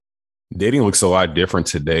Dating looks a lot different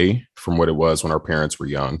today from what it was when our parents were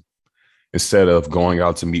young. Instead of going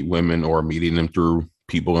out to meet women or meeting them through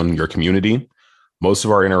people in your community, most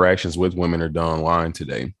of our interactions with women are done online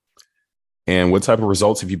today. And what type of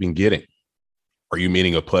results have you been getting? Are you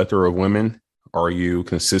meeting a plethora of women? Are you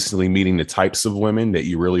consistently meeting the types of women that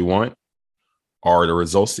you really want? Are the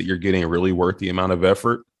results that you're getting really worth the amount of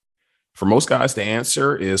effort? For most guys, the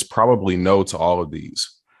answer is probably no to all of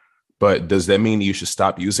these. But does that mean you should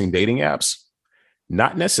stop using dating apps?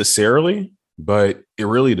 Not necessarily, but it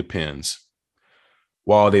really depends.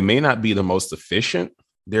 While they may not be the most efficient,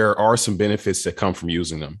 there are some benefits that come from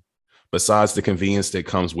using them. Besides the convenience that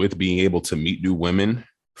comes with being able to meet new women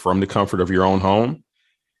from the comfort of your own home,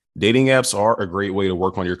 dating apps are a great way to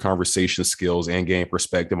work on your conversation skills and gain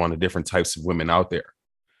perspective on the different types of women out there.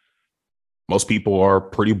 Most people are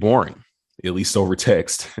pretty boring, at least over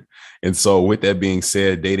text. And so, with that being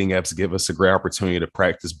said, dating apps give us a great opportunity to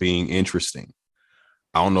practice being interesting.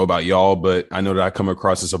 I don't know about y'all, but I know that I come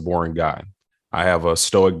across as a boring guy. I have a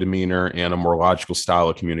stoic demeanor and a more logical style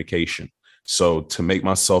of communication. So to make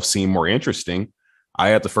myself seem more interesting, I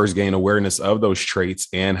have to first gain awareness of those traits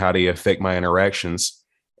and how they affect my interactions.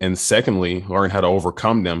 And secondly, learn how to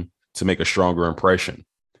overcome them to make a stronger impression.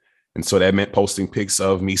 And so that meant posting pics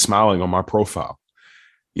of me smiling on my profile.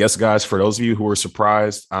 Yes, guys, for those of you who are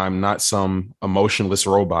surprised, I'm not some emotionless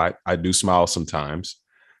robot. I do smile sometimes,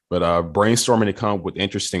 but brainstorming to come up with an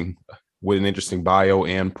interesting bio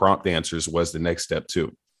and prompt answers was the next step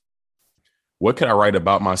too. What could I write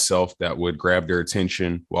about myself that would grab their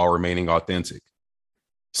attention while remaining authentic?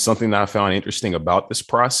 Something that I found interesting about this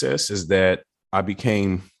process is that I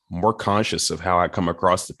became more conscious of how I come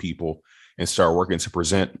across to people and start working to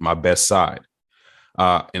present my best side.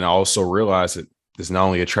 And I also realized that this not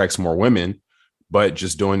only attracts more women, but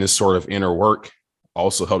just doing this sort of inner work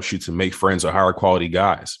also helps you to make friends with higher quality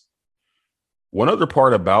guys. One other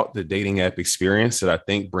part about the dating app experience that I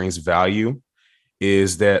think brings value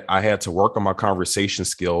is that I had to work on my conversation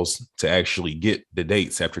skills to actually get the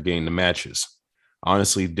dates after getting the matches.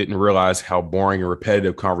 Honestly, didn't realize how boring and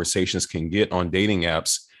repetitive conversations can get on dating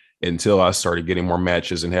apps until I started getting more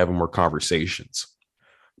matches and having more conversations.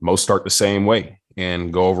 Most start the same way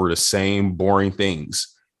and go over the same boring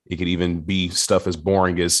things. It could even be stuff as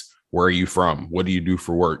boring as where are you from? What do you do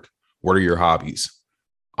for work? What are your hobbies?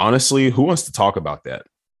 Honestly, who wants to talk about that?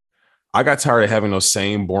 I got tired of having those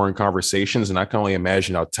same boring conversations, and I can only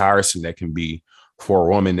imagine how tiresome that can be for a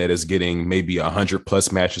woman that is getting maybe 100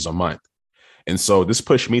 plus matches a month. And so this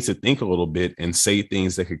pushed me to think a little bit and say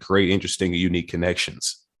things that could create interesting and unique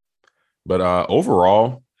connections. But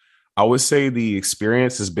overall, I would say the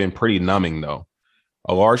experience has been pretty numbing, though.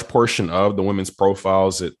 A large portion of the women's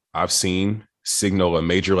profiles that I've seen signal a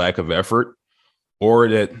major lack of effort, or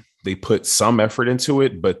that they put some effort into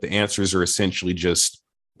it, but the answers are essentially just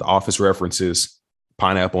the office references,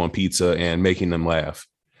 pineapple on pizza, and making them laugh.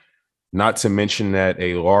 Not to mention that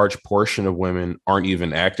a large portion of women aren't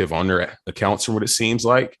even active on their accounts from what it seems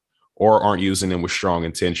like, or aren't using them with strong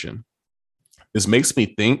intention. This makes me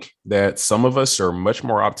think that some of us are much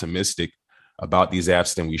more optimistic about these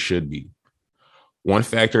apps than we should be. One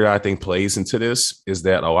factor that I think plays into this is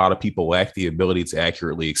that a lot of people lack the ability to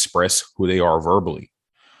accurately express who they are verbally.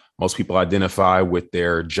 Most people identify with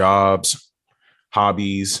their jobs,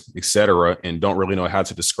 hobbies, etc., and don't really know how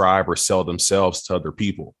to describe or sell themselves to other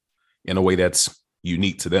people in a way that's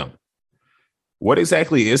unique to them. What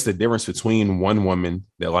exactly is the difference between one woman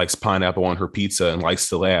that likes pineapple on her pizza and likes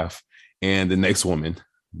to laugh and the next woman,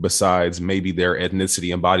 besides maybe their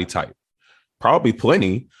ethnicity and body type? Probably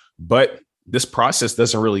plenty, but this process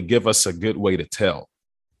doesn't really give us a good way to tell.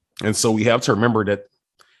 And so we have to remember that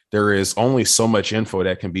there is only so much info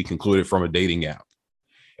that can be concluded from a dating app.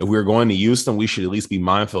 If we're going to use them, we should at least be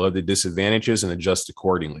mindful of the disadvantages and adjust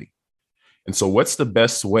accordingly. And so, what's the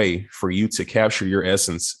best way for you to capture your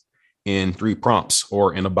essence in 3 prompts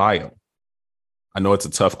or in a bio? I know it's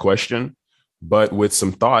a tough question, but with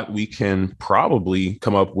some thought, we can probably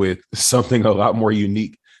come up with something a lot more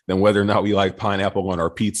unique than whether or not we like pineapple on our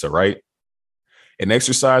pizza, right? An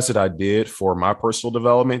exercise that I did for my personal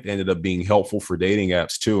development ended up being helpful for dating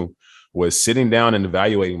apps too, was sitting down and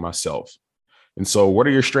evaluating myself. And so, what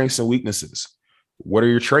are your strengths and weaknesses? What are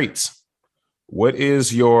your traits? What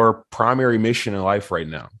is your primary mission in life right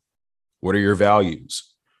now? What are your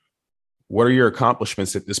values? What are your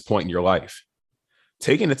accomplishments at this point in your life?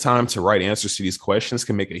 Taking the time to write answers to these questions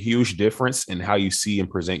can make a huge difference in how you see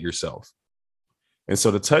and present yourself. And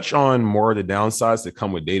so, to touch on more of the downsides that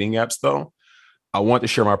come with dating apps, though, I want to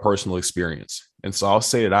share my personal experience. And so I'll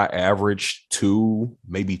say that I average 2,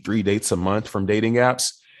 maybe 3 dates a month from dating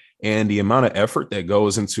apps. And the amount of effort that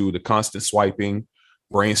goes into the constant swiping,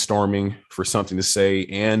 brainstorming for something to say,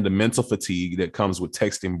 and the mental fatigue that comes with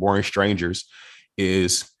texting boring strangers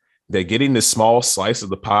is that getting this small slice of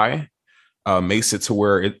the pie makes it to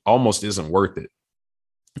where it almost isn't worth it.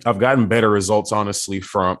 I've gotten better results, honestly,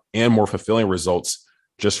 from and more fulfilling results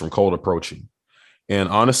just from cold approaching. And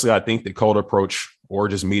honestly, I think the cold approach or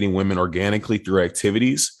just meeting women organically through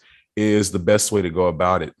activities is the best way to go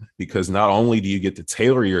about it, because not only do you get to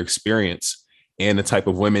tailor your experience and the type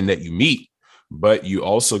of women that you meet, but you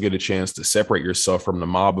also get a chance to separate yourself from the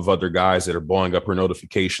mob of other guys that are blowing up your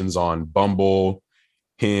notifications on Bumble,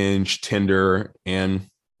 Hinge, Tinder, and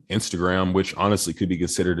Instagram, which honestly could be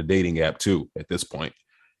considered a dating app too at this point.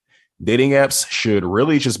 Dating apps should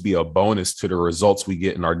really just be a bonus to the results we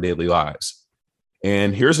get in our daily lives.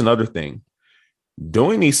 And here's another thing: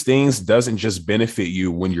 doing these things doesn't just benefit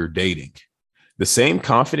you when you're dating. The same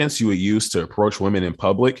confidence you would use to approach women in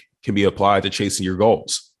public can be applied to chasing your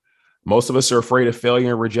goals. Most of us are afraid of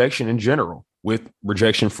failure and rejection in general, with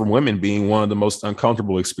rejection from women being one of the most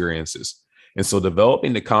uncomfortable experiences. And so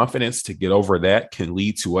developing the confidence to get over that can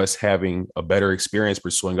lead to us having a better experience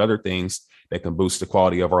pursuing other things that can boost the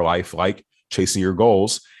quality of our life, like chasing your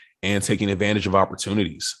goals and taking advantage of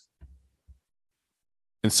opportunities.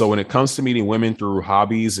 And so when it comes to meeting women through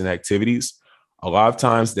hobbies and activities, a lot of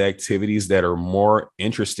times the activities that are more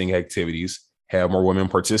interesting activities have more women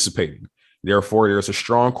participating. Therefore, there's a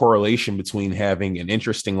strong correlation between having an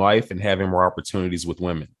interesting life and having more opportunities with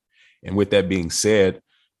women. And with that being said,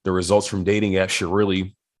 the results from dating apps should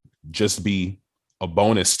really just be a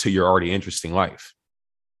bonus to your already interesting life.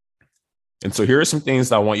 And so here are some things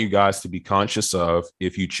that I want you guys to be conscious of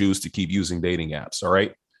if you choose to keep using dating apps. All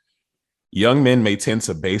right. Young men may tend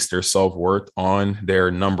to base their self-worth on their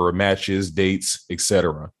number of matches, dates,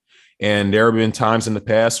 etc. And there have been times in the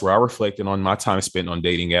past where I reflected on my time spent on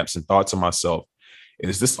dating apps and thought to myself,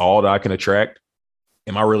 is this all that I can attract?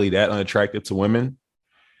 Am I really that unattractive to women?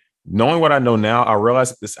 Knowing what I know now, I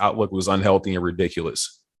realized that this outlook was unhealthy and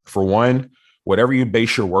ridiculous. For one, whatever you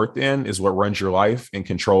base your worth in is what runs your life and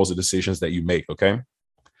controls the decisions that you make, okay?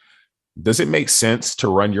 Does it make sense to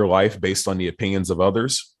run your life based on the opinions of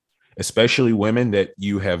others, especially women that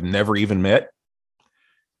you have never even met?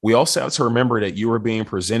 We also have to remember that you are being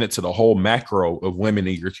presented to the whole macro of women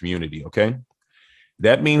in your community, okay?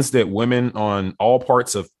 That means that women on all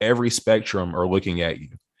parts of every spectrum are looking at you.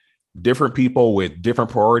 Different people with different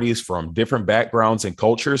priorities from different backgrounds and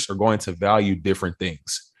cultures are going to value different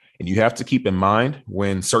things. And you have to keep in mind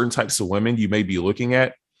when certain types of women you may be looking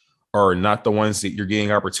at are not the ones that you're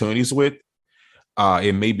getting opportunities with,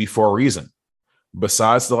 it may be for a reason.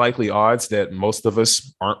 Besides the likely odds that most of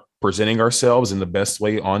us aren't presenting ourselves in the best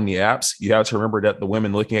way on the apps, you have to remember that the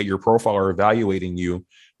women looking at your profile are evaluating you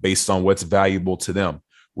based on what's valuable to them,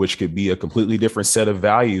 which could be a completely different set of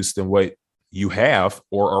values than what you have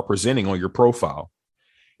or are presenting on your profile.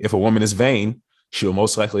 If a woman is vain, she'll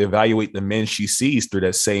most likely evaluate the men she sees through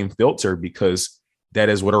that same filter because that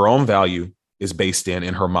is what her own value is based in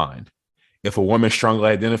her mind. If a woman strongly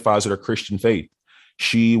identifies with her Christian faith,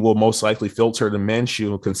 she will most likely filter the men she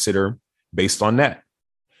will consider based on that.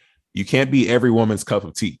 You can't be every woman's cup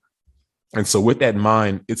of tea. And so with that in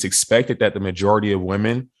mind, it's expected that the majority of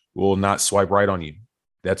women will not swipe right on you.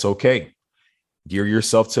 That's okay. Gear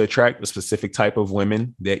yourself to attract the specific type of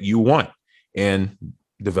women that you want and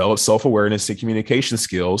develop self-awareness and communication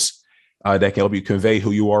skills that can help you convey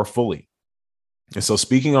who you are fully. And so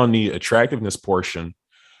speaking on the attractiveness portion,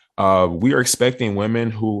 we are expecting women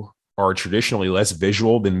who are traditionally less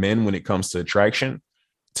visual than men when it comes to attraction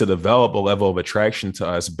to develop a level of attraction to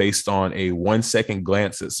us based on a 1-second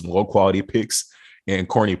glance at some low quality pics and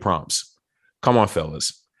corny prompts. Come on,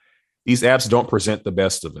 fellas. These apps don't present the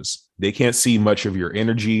best of us. They can't see much of your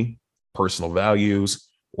energy, personal values,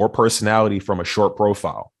 or personality from a short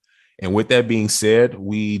profile. And with that being said,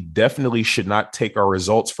 we definitely should not take our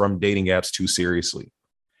results from dating apps too seriously.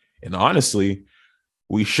 And honestly,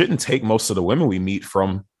 we shouldn't take most of the women we meet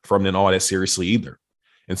from them all that seriously either.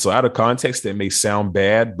 And so out of context, that may sound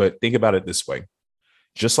bad, but think about it this way.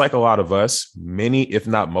 Just like a lot of us, many, if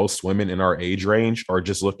not most women in our age range are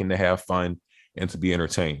just looking to have fun and to be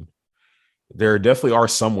entertained. There definitely are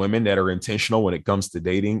some women that are intentional when it comes to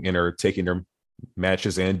dating and are taking their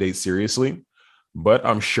matches and dates seriously. But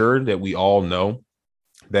I'm sure that we all know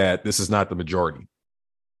that this is not the majority.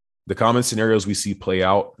 The common scenarios we see play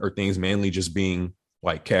out are things mainly just being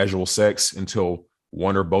like casual sex until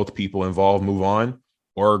one or both people involved move on,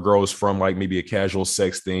 or it grows from like maybe a casual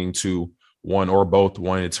sex thing to one or both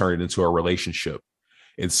wanting to turn it into a relationship.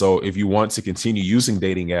 And so if you want to continue using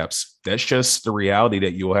dating apps, that's just the reality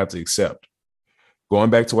that you'll have to accept. Going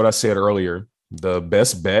back to what I said earlier, the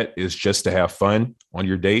best bet is just to have fun on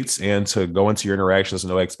your dates and to go into your interactions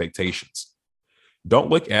with no expectations. Don't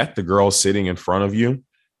look at the girl sitting in front of you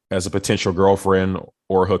as a potential girlfriend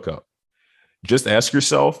or hookup. Just ask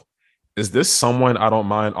yourself, is this someone I don't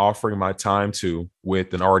mind offering my time to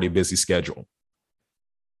with an already busy schedule?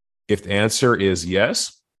 If the answer is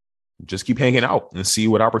yes, just keep hanging out and see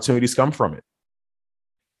what opportunities come from it.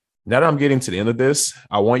 Now that I'm getting to the end of this,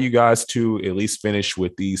 I want you guys to at least finish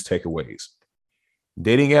with these takeaways.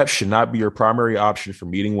 Dating apps should not be your primary option for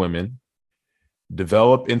meeting women.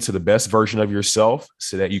 Develop into the best version of yourself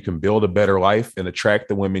so that you can build a better life and attract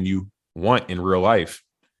the women you want in real life.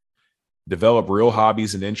 Develop real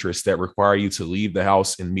hobbies and interests that require you to leave the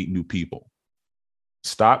house and meet new people.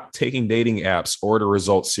 Stop taking dating apps or the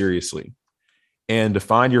results seriously, and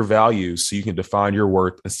define your values so you can define your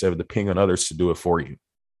worth instead of depending on others to do it for you.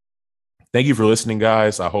 Thank you for listening,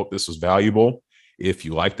 guys. I hope this was valuable. If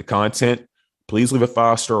you like the content, please leave a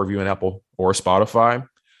 5-star review on Apple or Spotify.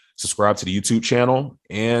 Subscribe to the YouTube channel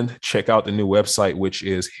and check out the new website, which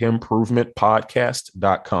is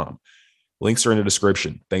himprovementpodcast.com. Links are in the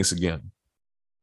description. Thanks again.